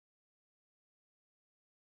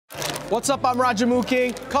What's up? I'm Roger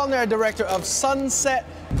Mooking, Culinary Director of Sunset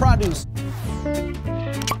Produce.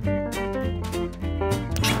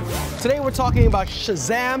 Today we're talking about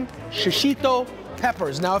SHAZAM Shishito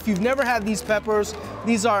Peppers. Now, if you've never had these peppers,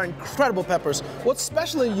 these are incredible peppers. What's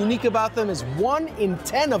special and unique about them is 1 in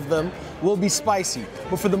 10 of them will be spicy,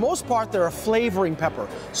 but for the most part, they're a flavoring pepper.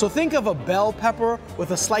 So think of a bell pepper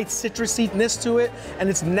with a slight citrusy-ness to it, and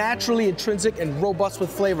it's naturally intrinsic and robust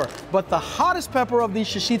with flavor. But the hottest pepper of these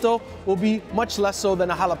shishito will be much less so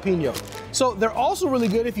than a jalapeno. So they're also really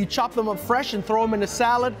good if you chop them up fresh and throw them in a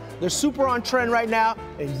salad. They're super on trend right now,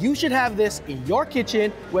 and you should have this in your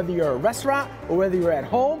kitchen, whether you're a restaurant or whether you're at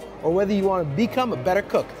home or whether you want to become a better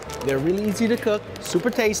cook. They're really easy to cook, super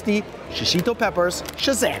tasty, shishito peppers,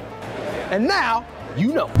 SHAZAM. And now,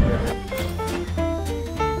 you know.